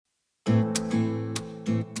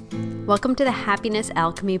Welcome to the Happiness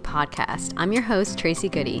Alchemy Podcast. I'm your host, Tracy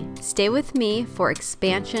Goody. Stay with me for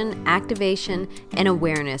expansion, activation, and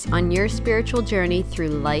awareness on your spiritual journey through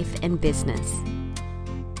life and business.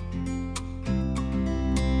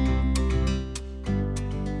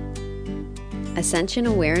 Ascension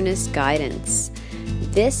Awareness Guidance.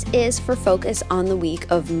 This is for focus on the week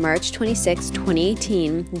of March 26,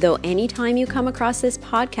 2018, though anytime you come across this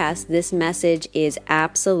podcast, this message is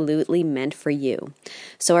absolutely meant for you.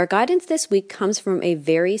 So our guidance this week comes from a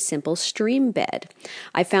very simple stream bed.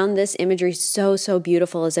 I found this imagery so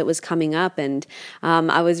beautiful as it was coming up, and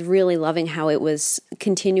I was really loving how it was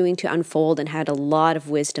continuing to unfold and had a lot of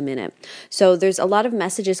wisdom in it. So there's a lot of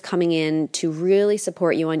messages coming in to really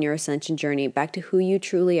support you on your ascension journey back to who you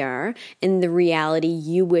truly are and the reality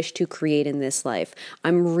you wish to create in this life.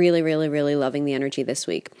 I'm really loving the energy this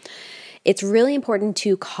week. It's really important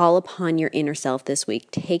to call upon your inner self this week.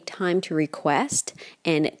 Take time to request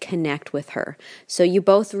and connect with her. So you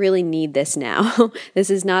both really need this now. This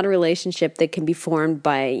is not a relationship that can be formed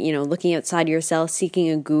by, looking outside yourself, seeking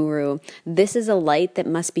a guru. This is a light that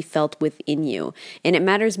must be felt within you. And it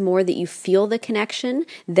matters more that you feel the connection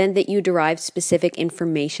than that you derive specific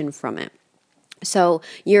information from it. So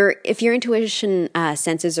if your intuition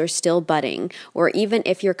senses are still budding, or even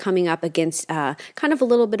if you're coming up against kind of a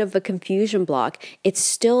little bit of a confusion block, it's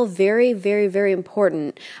still very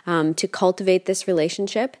important to cultivate this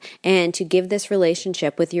relationship and to give this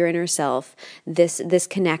relationship with your inner self this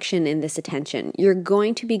connection and this attention. You're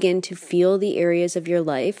going to begin to feel the areas of your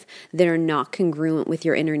life that are not congruent with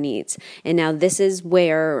your inner needs. And now this is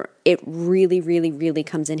where it really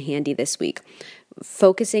comes in handy this week.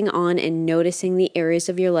 Focusing on and noticing the areas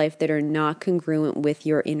of your life that are not congruent with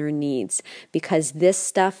your inner needs, because this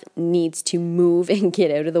stuff needs to move and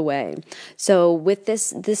get out of the way. So with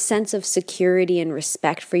this sense of security and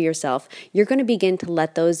respect for yourself, you're going to begin to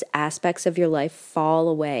let those aspects of your life fall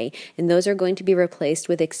away, and those are going to be replaced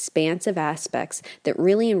with expansive aspects that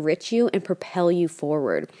really enrich you and propel you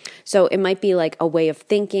forward. So it might be like a way of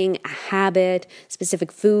thinking, a habit,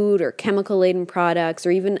 specific food or chemical-laden products,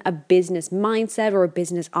 or even a business mindset or a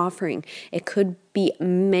business offering. It could be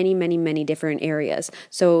many different areas.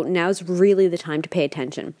 So now's really the time to pay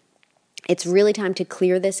attention. It's really time to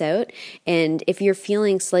clear this out. And if you're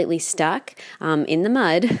feeling slightly stuck in the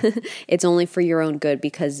mud, it's only for your own good,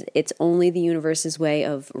 because it's only the universe's way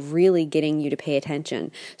of really getting you to pay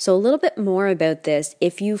attention. So a little bit more about this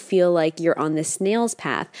if you feel like you're on the snail's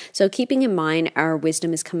path. So keeping in mind our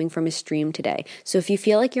wisdom is coming from a stream today. So if you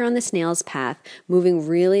feel like you're on the snail's path, moving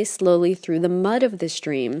really slowly through the mud of the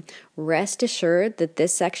stream, rest assured that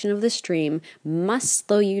this section of the stream must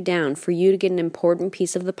slow you down for you to get an important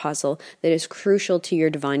piece of the puzzle that is crucial to your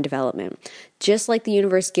divine development. Just like the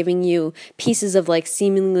universe giving you pieces of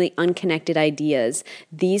seemingly unconnected ideas,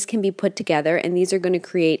 these can be put together, and these are going to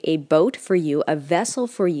create a boat for you, a vessel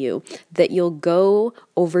for you that you'll go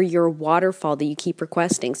over your waterfall that you keep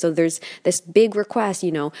requesting. So there's this big request,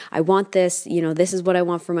 I want this, this is what I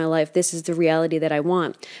want for my life. This is the reality that I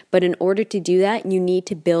want. But in order to do that, you need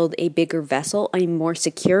to build a bigger vessel, a more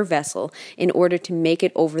secure vessel, in order to make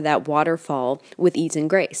it over that waterfall with ease and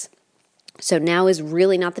grace. So now is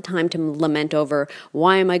really not the time to lament over,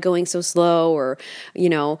 why am I going so slow, or,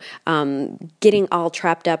 getting all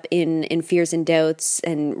trapped up in fears and doubts,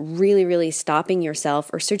 and really stopping yourself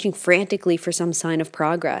or searching frantically for some sign of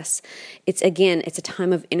progress. It's a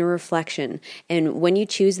time of inner reflection. And when you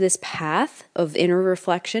choose this path of inner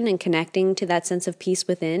reflection and connecting to that sense of peace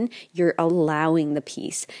within, you're allowing the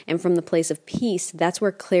peace. And from the place of peace, that's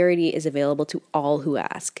where clarity is available to all who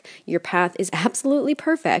ask. Your path is absolutely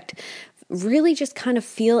perfect. Really just kind of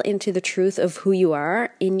feel into the truth of who you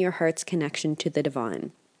are in your heart's connection to the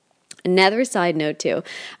divine. Another side note too,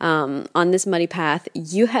 on this muddy path,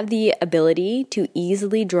 you have the ability to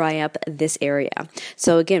easily dry up this area.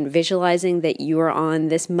 So again, visualizing that you are on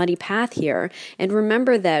this muddy path here, and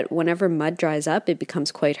remember that whenever mud dries up, it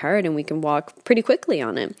becomes quite hard and we can walk pretty quickly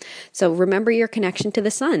on it. So remember your connection to the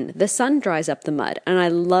sun. The sun dries up the mud, and I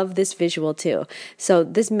love this visual too. So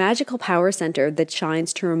this magical power center that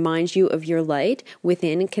shines to remind you of your light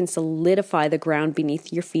within can solidify the ground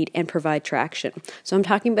beneath your feet and provide traction. So I'm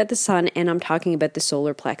talking about the sun, and I'm talking about the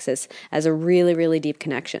solar plexus as a really deep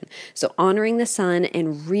connection. So honoring the sun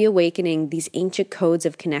and reawakening these ancient codes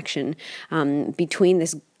of connection between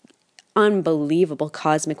this unbelievable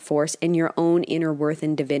cosmic force and your own inner worth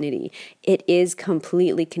and divinity. It is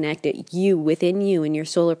completely connected. You, within you and your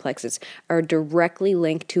solar plexus, are directly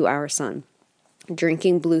linked to our sun.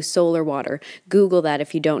 Drinking blue solar water. Google that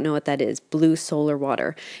if you don't know what that is, blue solar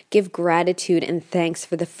water. Give gratitude and thanks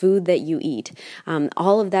for the food that you eat.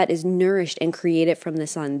 All of that is nourished and created from the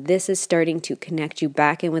sun. This is starting to connect you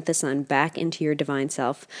back in with the sun, back into your divine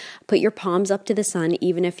self. Put your palms up to the sun,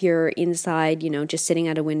 even if you're inside, just sitting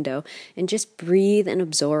at a window, and just breathe and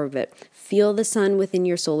absorb it. Feel the sun within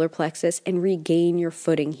your solar plexus and regain your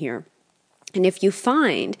footing here. And if you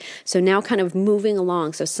find, so now kind of moving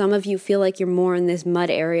along, so some of you feel like you're more in this mud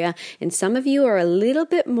area, and some of you are a little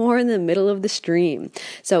bit more in the middle of the stream.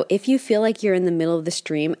 So if you feel like you're in the middle of the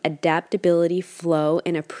stream, adaptability, flow,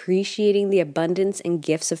 and appreciating the abundance and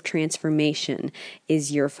gifts of transformation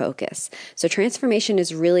is your focus. So transformation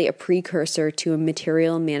is really a precursor to a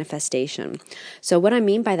material manifestation. So what I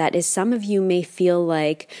mean by that is some of you may feel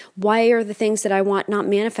like, why are the things that I want not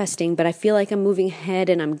manifesting, but I feel like I'm moving ahead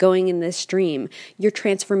and I'm going in this stream? Your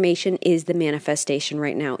transformation is the manifestation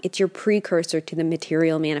right now. It's your precursor to the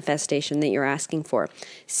material manifestation that you're asking for.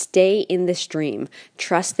 Stay in the stream.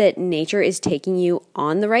 Trust that nature is taking you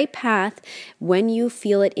on the right path when you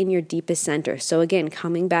feel it in your deepest center. So again,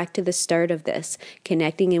 coming back to the start of this,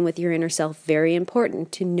 connecting in with your inner self, very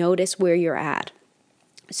important to notice where you're at.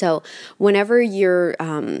 So whenever you're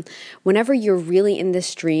really in the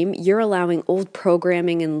stream, you're allowing old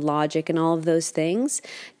programming and logic and all of those things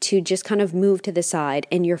to just kind of move to the side,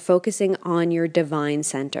 and you're focusing on your divine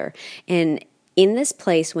center. And in this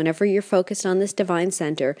place, whenever you're focused on this divine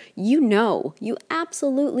center, you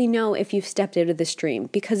absolutely know if you've stepped out of the stream,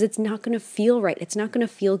 because it's not going to feel right. It's not going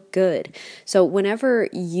to feel good. So whenever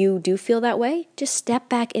you do feel that way, just step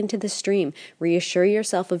back into the stream. Reassure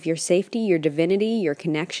yourself of your safety, your divinity, your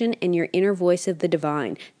connection, and your inner voice of the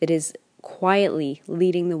divine that is quietly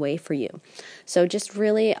leading the way for you. So just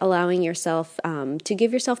really allowing yourself to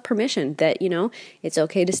give yourself permission that, it's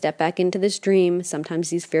okay to step back into the stream.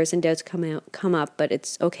 Sometimes these fears and doubts come up, but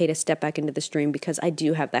it's okay to step back into the stream because I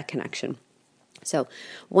do have that connection. So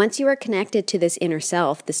once you are connected to this inner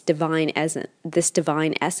self, this divine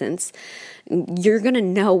essence, you're going to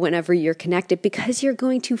know whenever you're connected because you're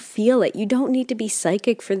going to feel it. You don't need to be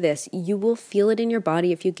psychic for this. You will feel it in your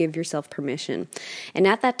body if you give yourself permission. And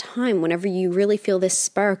at that time, whenever you really feel this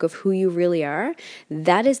spark of who you really are,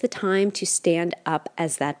 that is the time to stand up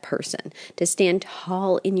as that person, to stand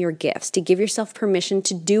tall in your gifts, to give yourself permission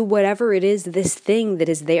to do whatever it is, this thing that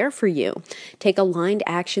is there for you. Take aligned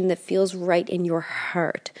action that feels right in your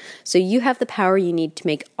heart. So you have the power you need to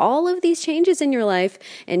make all of these changes in your life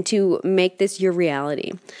and to make this your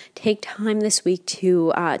reality. Take time this week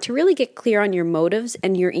to really get clear on your motives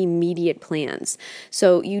and your immediate plans.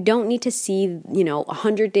 So you don't need to see,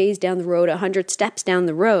 100 days down the road, 100 steps down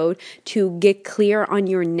the road to get clear on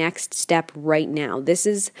your next step right now. This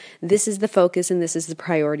is the focus, and this is the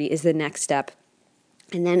priority, is the next step.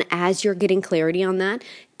 And then as you're getting clarity on that,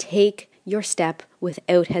 take your step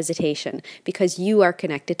without hesitation, because you are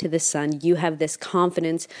connected to the sun. You have this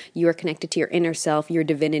confidence. You are connected to your inner self, your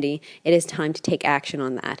divinity. It is time to take action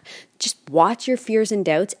on that. Just watch your fears and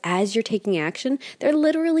doubts as you're taking action. They're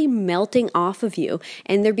literally melting off of you,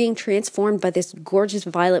 and they're being transformed by this gorgeous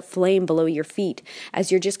violet flame below your feet.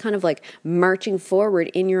 As you're just kind of like marching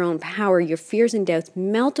forward in your own power, your fears and doubts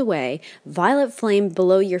melt away. Violet flame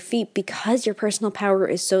below your feet, because your personal power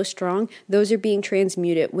is so strong, those are being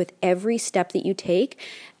transmuted with every step that you take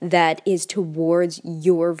that is towards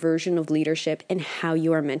your version of leadership and how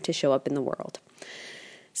you are meant to show up in the world.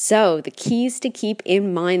 So the keys to keep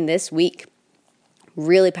in mind this week.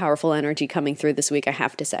 Really powerful energy coming through this week, I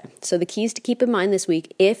have to say. So the keys to keep in mind this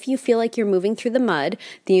week: if you feel like you're moving through the mud,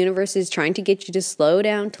 the universe is trying to get you to slow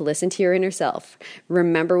down, to listen to your inner self.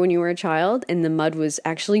 Remember when you were a child and the mud was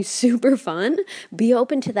actually super fun? Be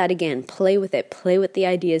open to that again. Play with it. Play with the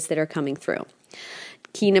ideas that are coming through.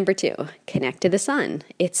 Key number 2, connect to the sun.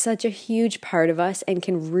 It's such a huge part of us and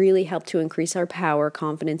can really help to increase our power,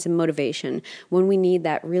 confidence, and motivation when we need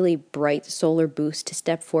that really bright solar boost to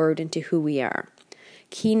step forward into who we are.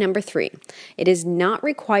 Key number 3, it is not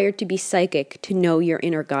required to be psychic to know your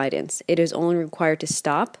inner guidance. It is only required to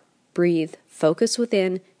stop, breathe, focus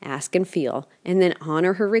within, ask and feel, and then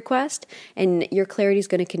honor her request, and your clarity is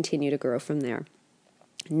going to continue to grow from there.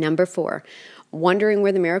 Number 4, wondering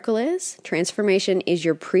where the miracle is? Transformation is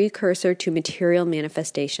your precursor to material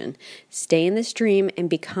manifestation. Stay in the stream and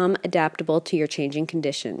become adaptable to your changing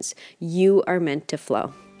conditions. You are meant to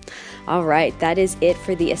flow. All right, that is it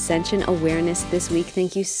for the Ascension Awareness this week.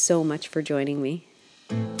 Thank you so much for joining me.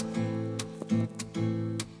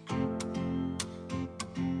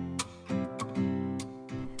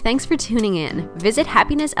 Thanks for tuning in. Visit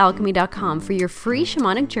happinessalchemy.com for your free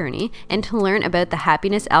shamanic journey and to learn about the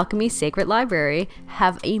Happiness Alchemy Sacred Library.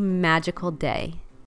 Have a magical day.